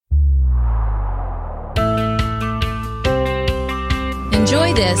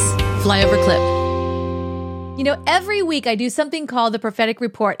this flyover clip. You know, every week I do something called the Prophetic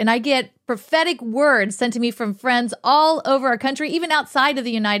Report, and I get prophetic words sent to me from friends all over our country, even outside of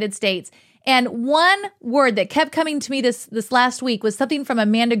the United States. And one word that kept coming to me this last week was something from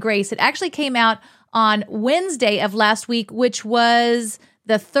Amanda Grace. It actually came out on Wednesday of last week, which was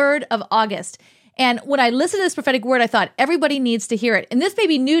the 3rd of August. And when I listened to this prophetic word, I thought everybody needs to hear it. And this may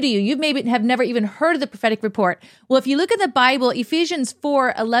be new to you. You maybe have never even heard of the prophetic report. Well, if you look at the Bible, Ephesians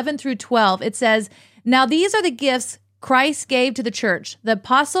 4:11 through 12, it says, "Now these are the gifts Christ gave to the church, the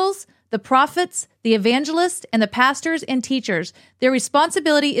apostles, the prophets, the evangelists, and the pastors and teachers. Their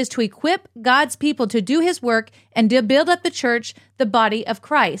responsibility is to equip God's people to do his work and to build up the church, the body of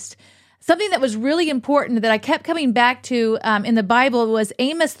Christ." Something that was really important that I kept coming back to in the Bible was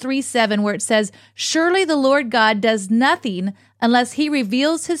Amos 3:7, where it says, "Surely the Lord God does nothing unless he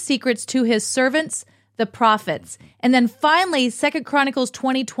reveals his secrets to his servants, the prophets." And then finally, 2 Chronicles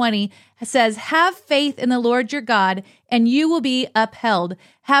 20:20 says, "Have faith in the Lord your God, and you will be upheld.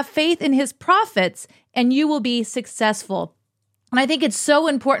 Have faith in his prophets, and you will be successful." And I think it's so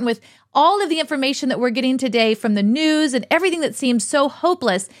important with all of the information that we're getting today from the news and everything that seems so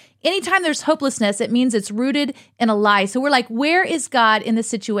hopeless. Anytime there's hopelessness, it means it's rooted in a lie. So we're like, where is God in this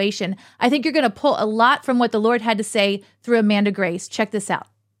situation? I think you're going to pull a lot from what the Lord had to say through Amanda Grace. Check this out.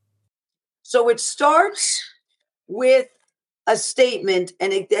 So it starts with a statement,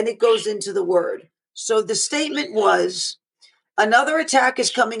 and then it goes into the word. So the statement was, "Another attack is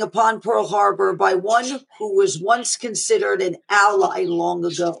coming upon Pearl Harbor by one who was once considered an ally long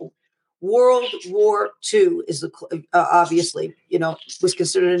ago." World War II is obviously, was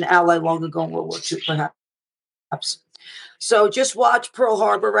considered an ally long ago in World War II, perhaps. So just watch Pearl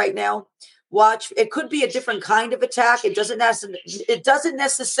Harbor right now. Watch. It could be a different kind of attack. It doesn't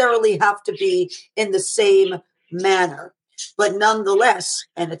necessarily have to be in the same manner, but nonetheless,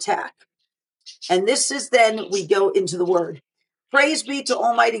 an attack. And this is then we go into the word. "Praise be to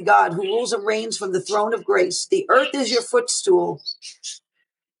Almighty God, who rules and reigns from the throne of grace. The earth is your footstool,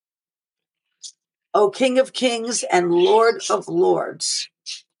 O King of kings and Lord of lords.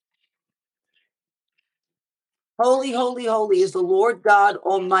 Holy, holy, holy is the Lord God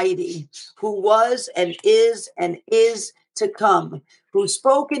Almighty, who was and is to come, who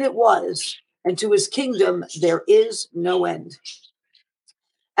spoke and it was, and to his kingdom there is no end.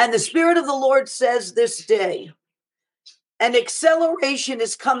 And the Spirit of the Lord says this day, an acceleration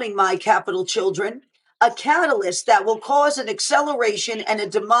is coming, my capital children, a catalyst that will cause an acceleration and a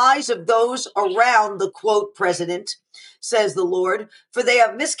demise of those around the quote president, says the Lord, for they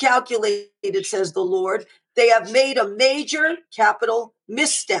have miscalculated, says the Lord. They have made a major capital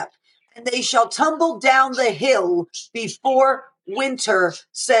misstep, and they shall tumble down the hill before winter,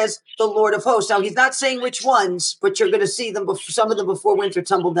 says the Lord of hosts. Now, he's not saying which ones, but you're going to see them, some of them before winter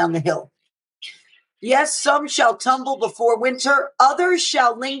tumble down the hill. Yes, some shall tumble before winter. Others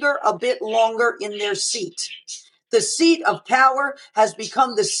shall linger a bit longer in their seat. The seat of power has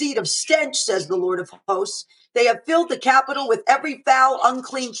become the seat of stench, says the Lord of hosts. They have filled the capital with every foul,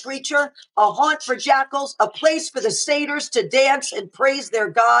 unclean creature, a haunt for jackals, a place for the satyrs to dance and praise their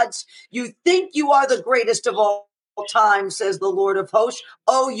gods. You think you are the greatest of all time, says the Lord of hosts.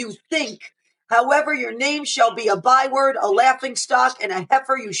 Oh, you think. However, your name shall be a byword, a laughingstock, and a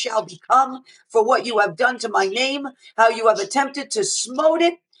heifer you shall become for what you have done to my name, how you have attempted to smote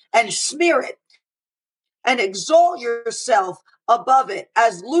it and smear it and exalt yourself above it.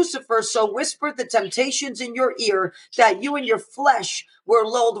 As Lucifer so whispered the temptations in your ear that you and your flesh were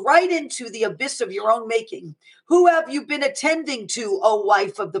lulled right into the abyss of your own making. Who have you been attending to, O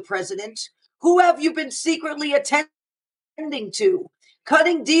wife of the president? Who have you been secretly attending to?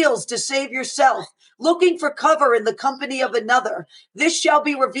 Cutting deals to save yourself, looking for cover in the company of another. This shall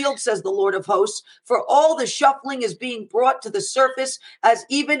be revealed, says the Lord of hosts, for all the shuffling is being brought to the surface, as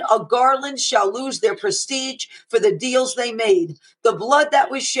even a garland shall lose their prestige for the deals they made. The blood that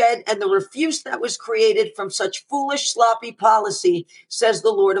was shed and the refuse that was created from such foolish, sloppy policy, says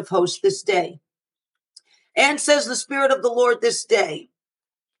the Lord of hosts this day. And says the Spirit of the Lord this day,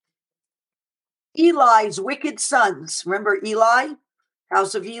 Eli's wicked sons, remember Eli?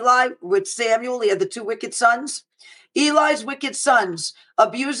 House of Eli with Samuel, he had the two wicked sons. Eli's wicked sons,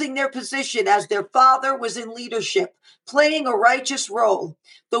 abusing their position as their father was in leadership, playing a righteous role.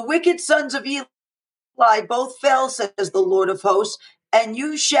 The wicked sons of Eli both fell, says the Lord of hosts, and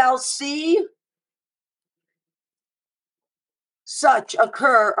you shall see such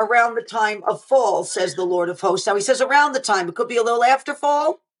occur around the time of fall, says the Lord of hosts. Now he says around the time. It could be a little after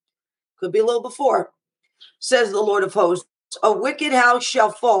fall, could be a little before, says the Lord of hosts. A wicked house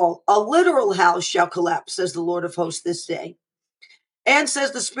shall fall, a literal house shall collapse, says the Lord of hosts this day. And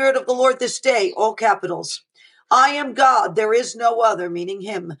says the Spirit of the Lord this day, all capitals, I am God, there is no other, meaning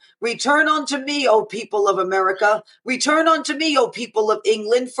him. Return unto me, O people of America. Return unto me, O people of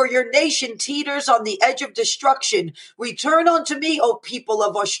England, for your nation teeters on the edge of destruction. Return unto me, O people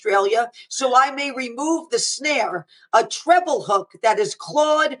of Australia, so I may remove the snare, a treble hook that has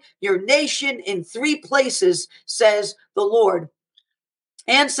clawed your nation in 3 places, says the Lord.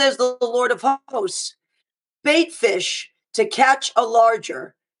 And says the Lord of hosts, bait fish to catch a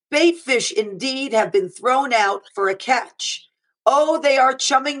larger. Bait fish indeed have been thrown out for a catch. Oh, they are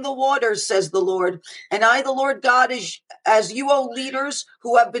chumming the waters, says the Lord. And I, the Lord God, as you, O leaders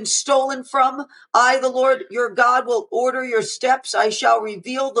who have been stolen from, I, the Lord your God, will order your steps. I shall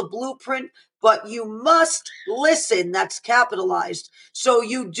reveal the blueprint, but you must listen. That's capitalized. So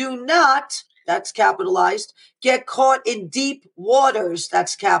you do not, that's capitalized, get caught in deep waters.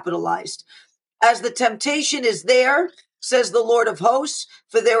 That's capitalized. As the temptation is there, says the Lord of hosts,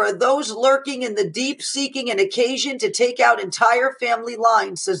 for there are those lurking in the deep seeking an occasion to take out entire family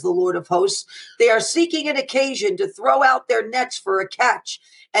lines, says the Lord of hosts. They are seeking an occasion to throw out their nets for a catch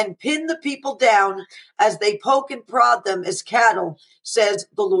and pin the people down as they poke and prod them as cattle, says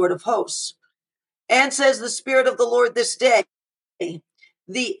the Lord of hosts. And says the Spirit of the Lord this day,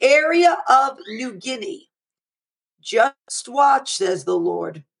 the area of New Guinea, just watch, says the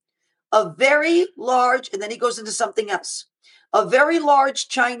Lord. A very large, and then he goes into something else. A very large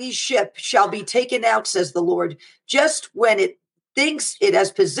Chinese ship shall be taken out, says the Lord, just when it thinks it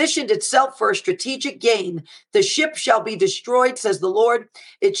has positioned itself for a strategic gain. The ship shall be destroyed, says the Lord.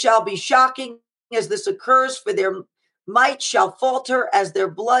 It shall be shocking as this occurs, for their might shall falter as their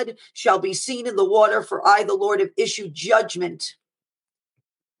blood shall be seen in the water, for I, the Lord, have issued judgment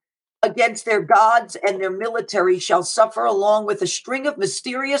against their gods, and their military shall suffer along with a string of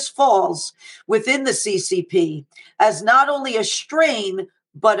mysterious falls within the CCP, as not only a strain,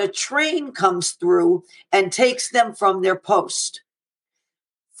 but a train comes through and takes them from their post.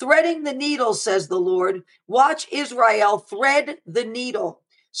 Threading the needle, says the Lord. Watch Israel thread the needle.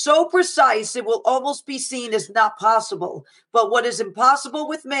 So precise it will almost be seen as not possible. But what is impossible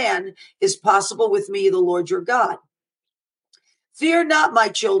with man is possible with me, the Lord your God. Fear not, my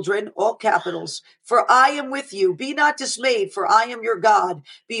children, all capitals, for I am with you. Be not dismayed, for I am your God.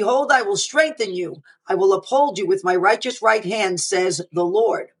 Behold, I will strengthen you. I will uphold you with my righteous right hand, says the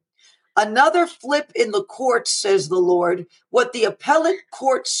Lord. Another flip in the court, says the Lord, what the appellate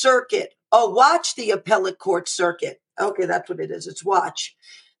court circuit. Oh, watch the appellate court circuit. Okay, that's what it is. It's watch.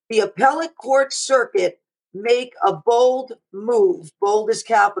 The appellate court circuit make a bold move. Bold is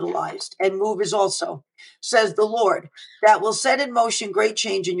capitalized, and move is also, says the Lord, that will set in motion great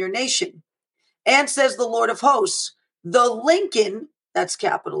change in your nation. And says the Lord of hosts, the Lincoln, that's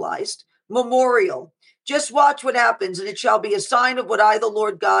capitalized, memorial. Just watch what happens, and it shall be a sign of what I, the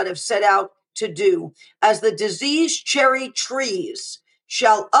Lord God, have set out to do. As the diseased cherry trees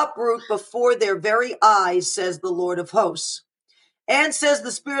shall uproot before their very eyes, says the Lord of hosts. And says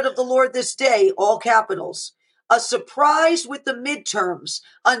the Spirit of the Lord this day, all capitals, a surprise with the midterms,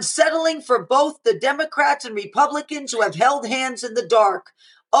 unsettling for both the Democrats and Republicans who have held hands in the dark.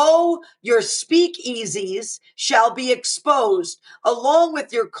 Oh, your speakeasies shall be exposed, along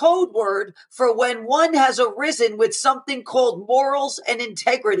with your code word for when one has arisen with something called morals and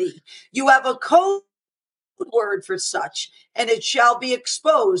integrity. You have a code word for such, and it shall be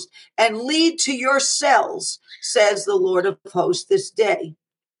exposed and lead to your cells, says the Lord of hosts this day.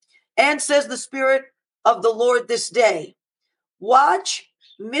 And says the Spirit of the Lord this day, watch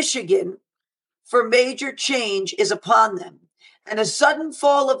Michigan, for major change is upon them, and a sudden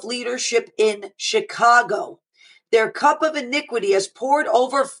fall of leadership in Chicago. Their cup of iniquity has poured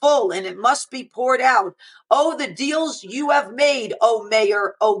over full, and it must be poured out. Oh, the deals you have made, oh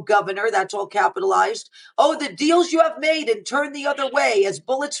mayor, oh governor, that's all capitalized. Oh, the deals you have made and turned the other way as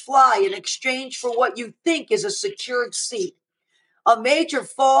bullets fly in exchange for what you think is a secured seat. A major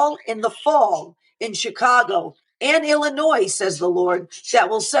fall in Chicago and Illinois, says the Lord, that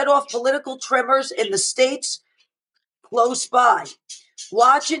will set off political tremors in the states close by.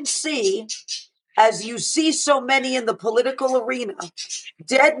 Watch and see, as you see so many in the political arena,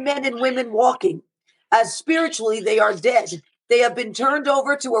 dead men and women walking, as spiritually they are dead. They have been turned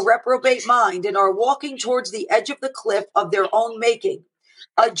over to a reprobate mind and are walking towards the edge of the cliff of their own making,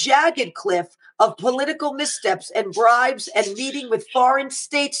 a jagged cliff of political missteps and bribes and meeting with foreign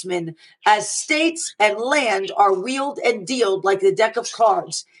statesmen as states and land are wheeled and dealed like the deck of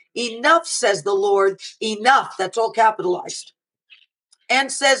cards. Enough, says the Lord, enough. That's all capitalized. And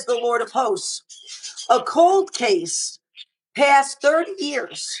says the Lord of hosts, a cold case past 30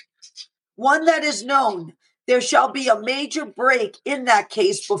 years, one that is known, There shall be a major break in that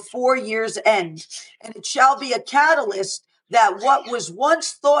case before year's end, and it shall be a catalyst that what was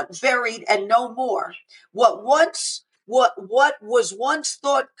once thought buried and no more, what was once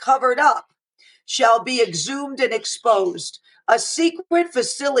thought covered up, shall be exhumed and exposed. A secret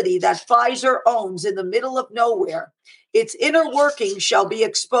facility that Pfizer owns in the middle of nowhere. Its inner workings shall be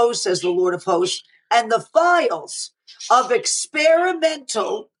exposed, says the Lord of hosts, and the files of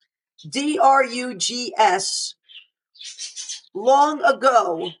experimental drugs long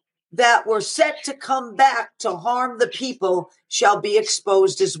ago that were set to come back to harm the people shall be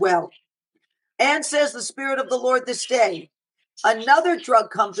exposed as well. And says the Spirit of the Lord this day, another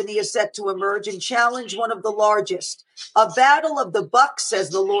drug company is set to emerge and challenge one of the largest. A battle of the bucks, says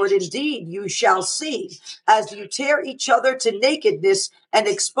the Lord, indeed you shall see, as you tear each other to nakedness and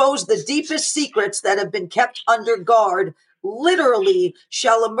expose the deepest secrets that have been kept under guard, literally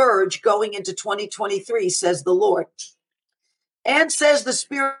shall emerge going into 2023, says the Lord. And says the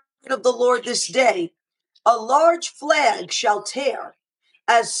Spirit of the Lord this day, a large flag shall tear.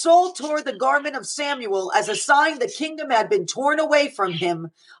 As Saul tore the garment of Samuel as a sign the kingdom had been torn away from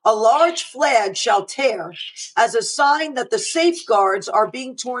him, a large flag shall tear as a sign that the safeguards are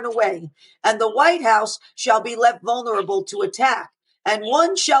being torn away, and the White House shall be left vulnerable to attack. And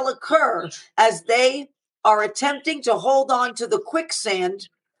one shall occur as they are attempting to hold on to the quicksand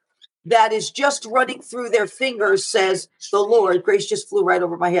that is just running through their fingers, says the Lord. Grace just flew right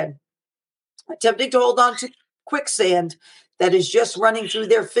over my head. Attempting to hold on to quicksand that is just running through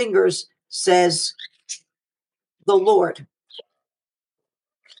their fingers, says the Lord.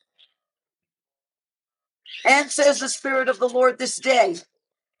 And says the Spirit of the Lord this day,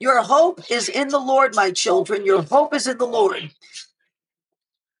 your hope is in the Lord, my children. Your hope is in the Lord.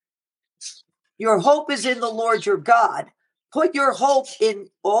 Your hope is in the Lord your God. Put your hope in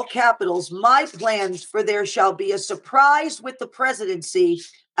all capitals, my plans, for there shall be a surprise with the presidency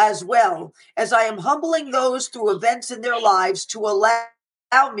as well, as I am humbling those through events in their lives to allow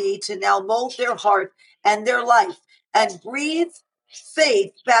me to now mold their heart and their life and breathe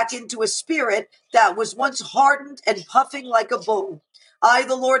faith back into a spirit that was once hardened and puffing like a bull. I,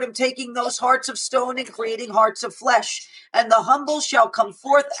 the Lord, am taking those hearts of stone and creating hearts of flesh, and the humble shall come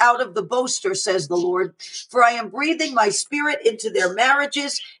forth out of the boaster, says the Lord. For I am breathing my spirit into their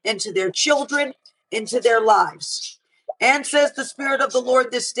marriages, into their children, into their lives. And says the Spirit of the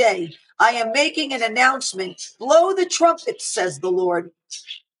Lord this day, I am making an announcement. Blow the trumpet, says the Lord.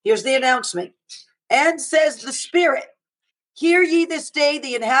 Here's the announcement. And says the Spirit, hear ye this day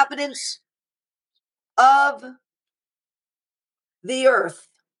the inhabitants of the earth.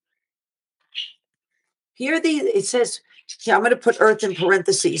 It says, yeah, I'm going to put earth in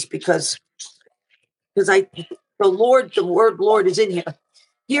parentheses because the word Lord is in here.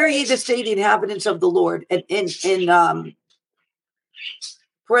 Hear ye this day the inhabitants of the Lord, and in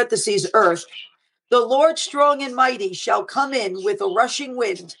parentheses, earth. The Lord strong and mighty shall come in with a rushing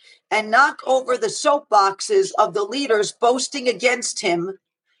wind and knock over the soapboxes of the leaders boasting against him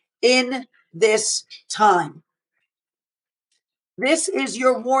in this time. This is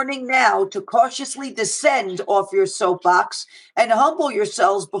your warning now to cautiously descend off your soapbox and humble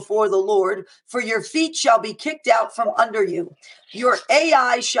yourselves before the Lord, for your feet shall be kicked out from under you. Your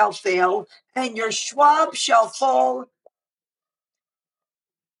AI shall fail, and your Schwab shall fall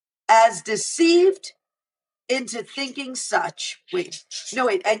as deceived into thinking such.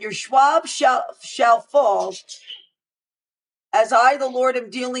 And your Schwab shall fall as I, the Lord, am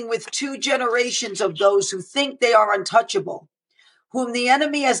dealing with 2 generations of those who think they are untouchable, whom the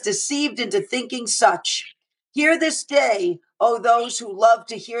enemy has deceived into thinking such. Hear this day, O those who love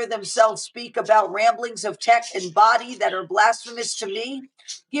to hear themselves speak about ramblings of tech and body that are blasphemous to me.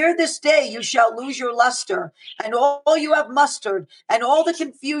 Hear this day, you shall lose your luster, and all you have mustered, and all the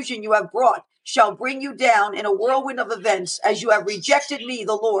confusion you have brought shall bring you down in a whirlwind of events, as you have rejected me,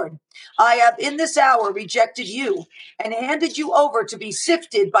 the Lord. I have in this hour rejected you, and handed you over to be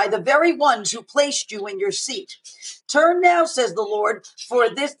sifted by the very ones who placed you in your seat. Turn now, says the Lord, for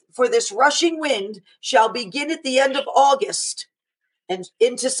this rushing wind shall begin at the end of August and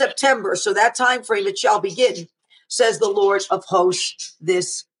into September. So that time frame it shall begin, says the Lord of hosts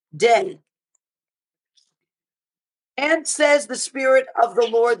this day. And says the Spirit of the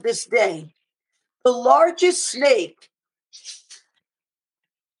Lord this day, the largest snake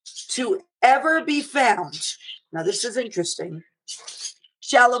to ever be found, now this is interesting,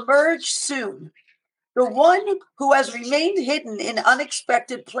 shall emerge soon. The one who has remained hidden in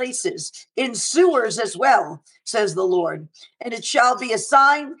unexpected places, in sewers as well, says the Lord. And it shall be a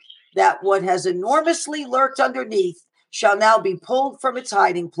sign that what has enormously lurked underneath shall now be pulled from its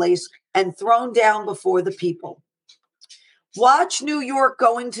hiding place and thrown down before the people. Watch New York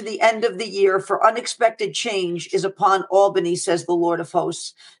going to the end of the year, for unexpected change is upon Albany, says the Lord of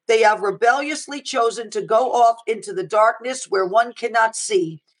hosts. They have rebelliously chosen to go off into the darkness where one cannot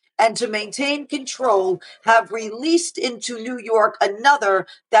see, and to maintain control have released into New York another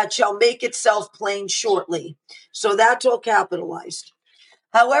that shall make itself plain shortly. So that's all capitalized.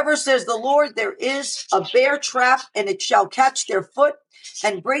 However, says the Lord, there is a bear trap, and it shall catch their foot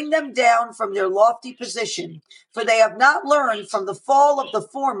and bring them down from their lofty position. For they have not learned from the fall of the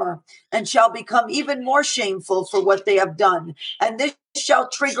former, and shall become even more shameful for what they have done. And this shall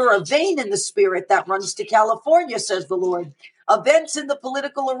trigger a vein in the spirit that runs to California, says the Lord. Events in the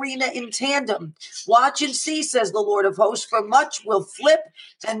political arena in tandem. Watch and see, says the Lord of hosts, for much will flip,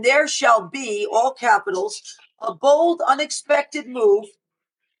 and there shall be, all capitals, a bold, unexpected move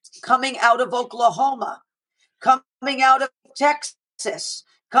coming out of Oklahoma, coming out of Texas,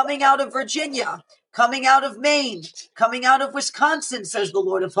 coming out of Virginia, coming out of Maine, coming out of Wisconsin, says the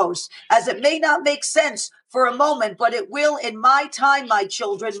Lord of hosts, as it may not make sense for a moment, but it will in my time, my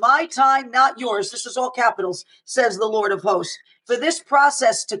children, my time, not yours. This is all capitals, says the Lord of hosts. For this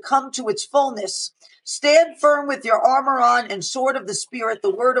process to come to its fullness, stand firm with your armor on and sword of the Spirit,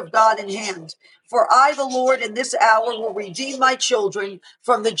 the word of God in hand. For I, the Lord, in this hour will redeem my children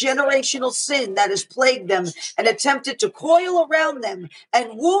from the generational sin that has plagued them and attempted to coil around them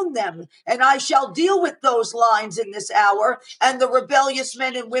and wound them. And I shall deal with those lines in this hour and the rebellious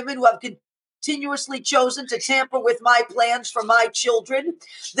men and women who have continuously chosen to tamper with my plans for my children.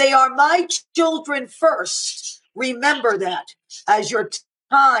 They are my children first. Remember that as your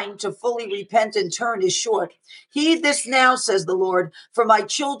time to fully repent and turn is short. Heed this now, says the Lord, for my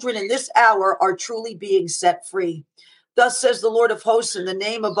children in this hour are truly being set free. Thus says the Lord of hosts, in the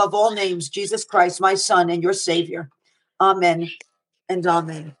name above all names, Jesus Christ, my Son and your Savior. Amen and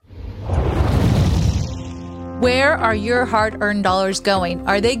amen. Where are your hard-earned dollars going?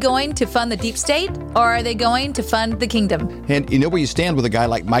 Are they going to fund the deep state, or are they going to fund the kingdom? And you know where you stand with a guy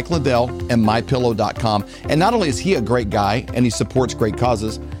like Mike Lindell and MyPillow.com. And not only is he a great guy and he supports great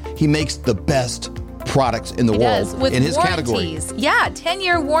causes, he makes the best products in the world with in his warranties. category. Yeah,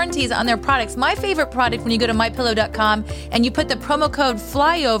 10-year warranties on their products. My favorite product, when you go to MyPillow.com and you put the promo code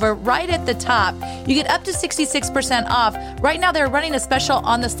FLYOVER right at the top, you get up to 66% off. Right now, they're running a special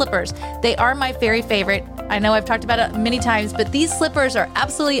on the slippers. They are my very favorite. I know I've talked about it many times, but these slippers are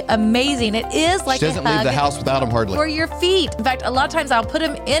absolutely amazing. It is like she doesn't a hug leave the house without them hardly. for your feet. In fact, a lot of times I'll put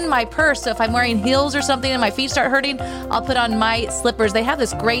them in my purse. So if I'm wearing heels or something and my feet start hurting, I'll put on my slippers. They have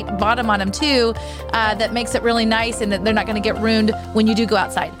this great bottom on them too that makes it really nice, and that they're not going to get ruined when you do go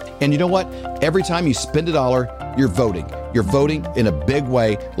outside. And you know what? Every time you spend $1, you're voting. You're voting in a big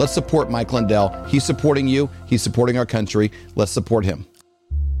way. Let's support Mike Lindell. He's supporting you. He's supporting our country. Let's support him.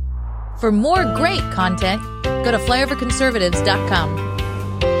 For more great content, go to flyoverconservatives.com.